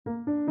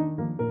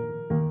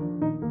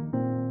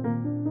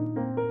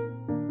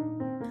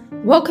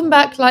Welcome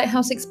back,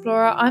 Lighthouse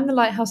Explorer. I'm the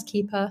Lighthouse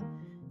Keeper.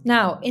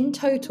 Now, in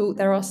total,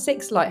 there are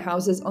 6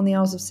 lighthouses on the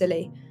Isles of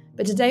Scilly,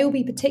 but today we'll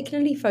be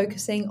particularly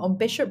focusing on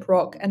Bishop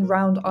Rock and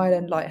Round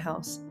Island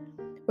Lighthouse.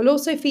 We'll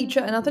also feature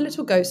another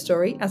little ghost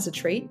story as a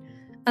treat,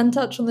 and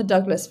touch on the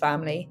Douglas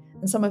family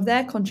and some of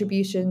their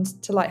contributions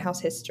to lighthouse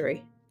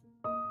history.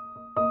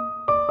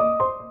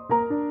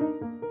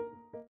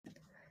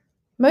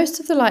 Most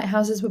of the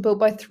lighthouses were built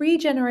by 3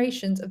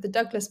 generations of the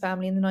Douglas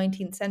family in the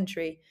 19th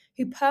century,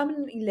 who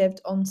permanently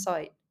lived on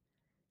site.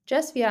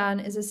 Jess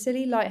Vian is a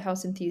Scilly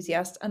lighthouse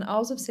enthusiast and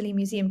Isles of Scilly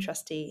museum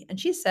trustee, and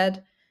she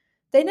said,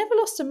 "They never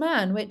lost a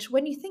man, which,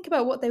 when you think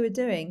about what they were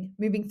doing,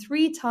 moving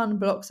 3-ton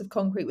blocks of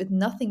concrete with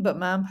nothing but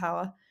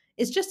manpower,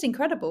 is just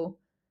incredible.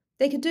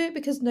 They could do it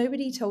because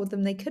nobody told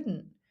them they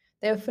couldn't.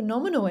 They were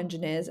phenomenal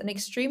engineers and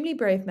extremely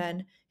brave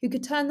men who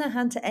could turn their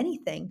hand to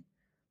anything.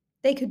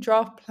 They could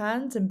draft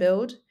plans and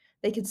build,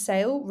 they could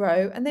sail,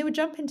 row, and they would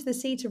jump into the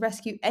sea to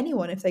rescue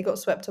anyone if they got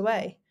swept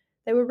away.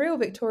 They were real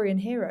Victorian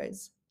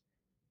heroes."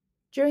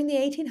 During the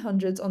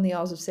 1800s on the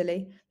Isles of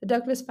Scilly, the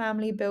Douglas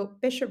family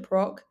built Bishop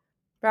Rock,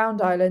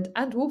 Round Island,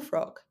 and Wolf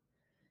Rock.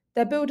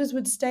 Their builders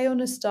would stay on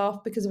as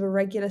staff because of a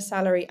regular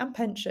salary and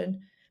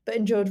pension, but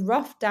endured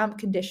rough, damp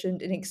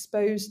conditions in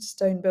exposed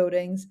stone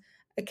buildings,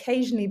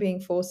 occasionally being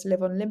forced to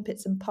live on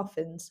limpets and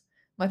puffins,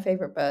 my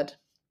favourite bird.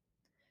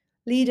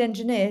 Lead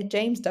engineer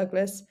James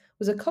Douglas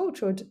was a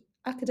cultured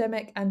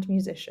academic and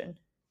musician.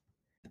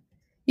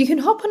 You can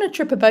hop on a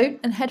tripper boat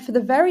and head for the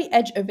very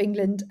edge of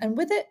England, and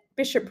with it,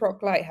 Bishop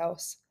Rock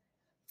Lighthouse.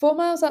 4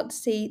 miles out to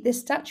sea,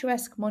 this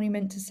statuesque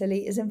monument to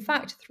Scilly is in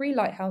fact 3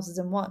 lighthouses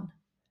in one.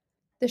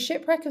 The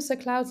shipwreck of Sir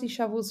Cloudesley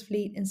Shovel's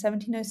fleet in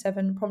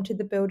 1707 prompted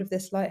the build of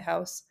this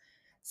lighthouse.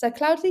 Sir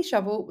Cloudesley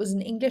Shovel was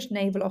an English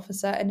naval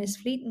officer, and his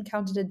fleet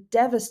encountered a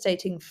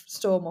devastating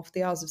storm off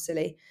the Isles of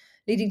Scilly,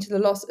 leading to the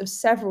loss of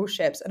several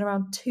ships and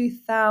around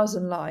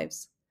 2,000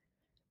 lives.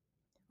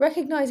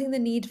 Recognising the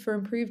need for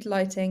improved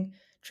lighting,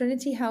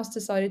 Trinity House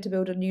decided to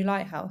build a new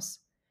lighthouse.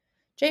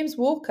 James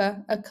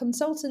Walker, a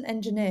consultant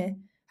engineer,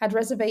 had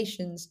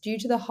reservations due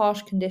to the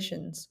harsh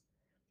conditions.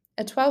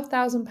 A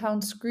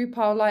 £12,000 screw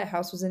pile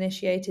lighthouse was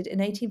initiated in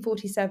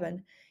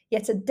 1847,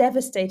 yet a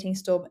devastating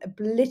storm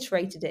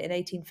obliterated it in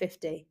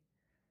 1850.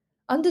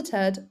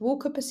 Undeterred,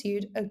 Walker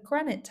pursued a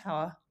granite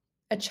tower,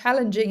 a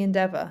challenging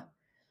endeavour.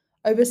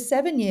 Over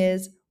 7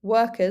 years,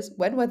 workers,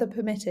 when weather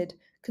permitted,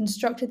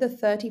 constructed the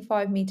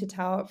 35-metre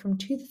tower from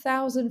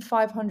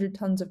 2,500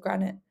 tonnes of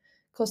granite,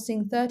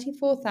 costing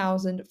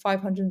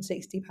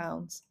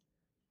 £34,560.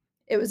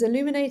 It was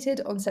illuminated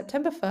on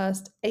September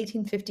 1st,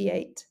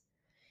 1858.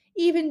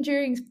 Even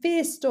during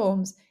fierce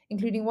storms,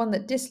 including one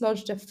that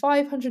dislodged a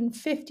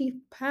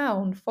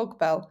 550-pound fog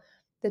bell,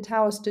 the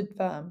tower stood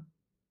firm.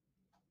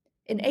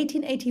 In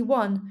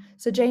 1881,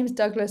 Sir James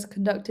Douglas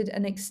conducted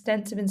an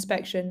extensive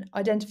inspection,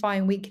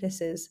 identifying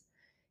weaknesses.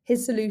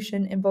 His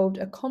solution involved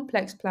a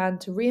complex plan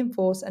to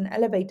reinforce and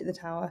elevate the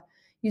tower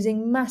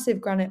using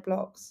massive granite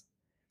blocks.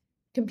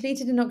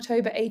 Completed in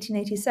October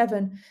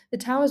 1887, the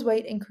tower's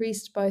weight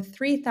increased by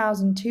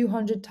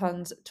 3,200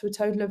 tonnes to a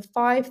total of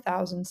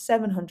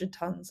 5,700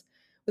 tonnes,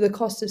 with a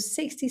cost of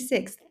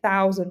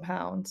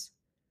 £66,000.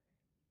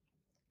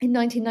 In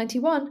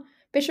 1991,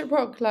 Bishop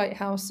Rock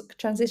Lighthouse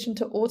transitioned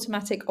to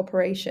automatic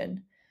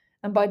operation,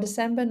 and by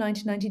December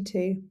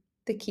 1992,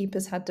 the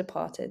keepers had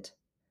departed.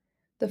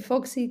 The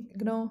fog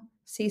signal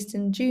ceased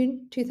in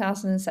June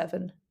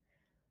 2007.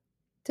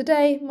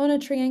 Today,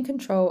 monitoring and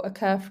control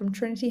occur from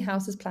Trinity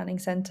House's planning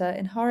centre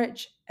in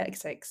Harwich,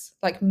 Essex,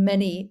 like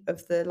many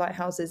of the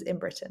lighthouses in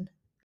Britain.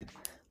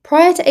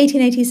 Prior to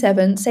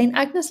 1887, St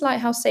Agnes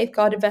Lighthouse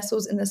safeguarded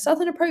vessels in the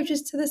southern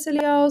approaches to the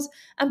Scilly Isles,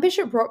 and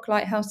Bishop Rock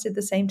Lighthouse did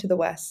the same to the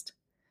west.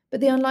 But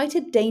the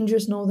unlighted,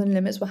 dangerous northern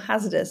limits were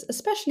hazardous,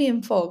 especially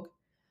in fog.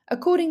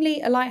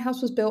 Accordingly, a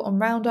lighthouse was built on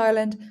Round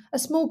Island, a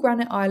small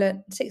granite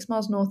islet 6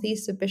 miles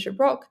northeast of Bishop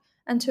Rock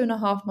and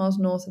 2.5 miles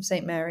north of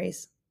St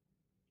Mary's.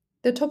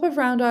 The top of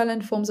Round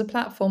Island forms a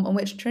platform on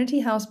which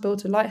Trinity House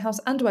built a lighthouse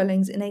and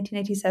dwellings in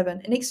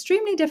 1887 in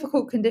extremely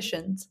difficult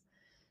conditions.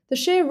 The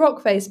sheer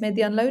rock face made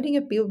the unloading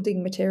of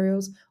building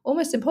materials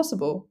almost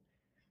impossible.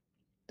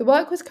 The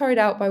work was carried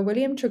out by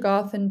William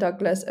Tregarthen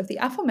Douglas of the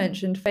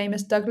aforementioned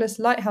famous Douglas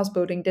lighthouse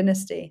building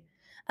dynasty,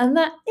 and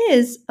that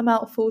is a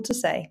mouthful to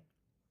say.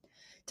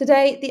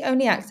 Today, the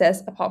only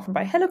access, apart from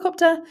by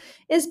helicopter,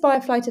 is by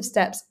a flight of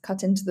steps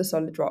cut into the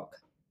solid rock.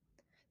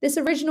 This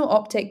original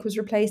optic was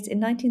replaced in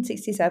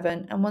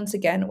 1967 and once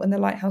again when the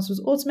lighthouse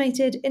was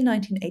automated in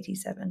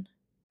 1987.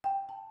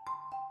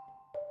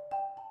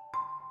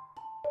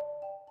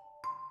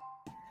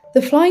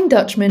 The Flying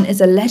Dutchman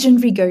is a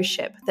legendary ghost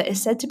ship that is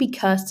said to be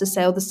cursed to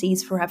sail the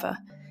seas forever,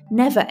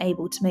 never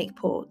able to make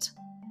port.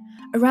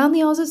 Around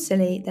the Isles of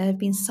Scilly, there have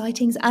been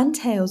sightings and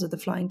tales of the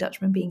Flying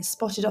Dutchman being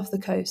spotted off the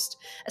coast,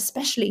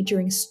 especially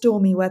during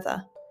stormy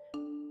weather.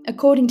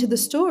 According to the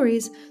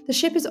stories, the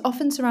ship is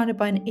often surrounded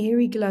by an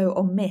eerie glow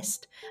or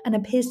mist and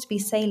appears to be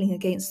sailing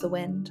against the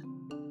wind.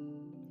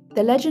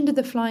 The legend of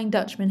the Flying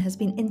Dutchman has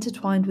been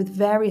intertwined with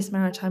various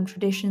maritime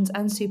traditions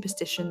and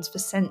superstitions for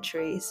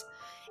centuries.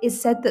 It's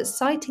said that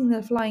sighting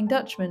the Flying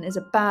Dutchman is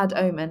a bad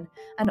omen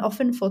and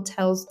often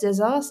foretells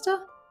disaster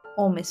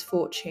or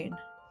misfortune.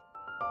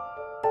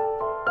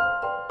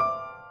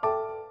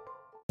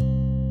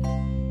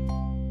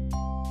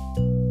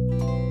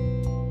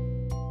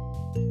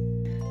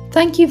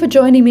 Thank you for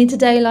joining me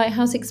today,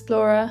 Lighthouse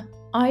Explorer.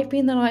 I've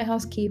been the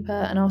Lighthouse Keeper,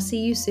 and I'll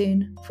see you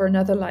soon for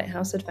another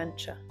lighthouse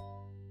adventure.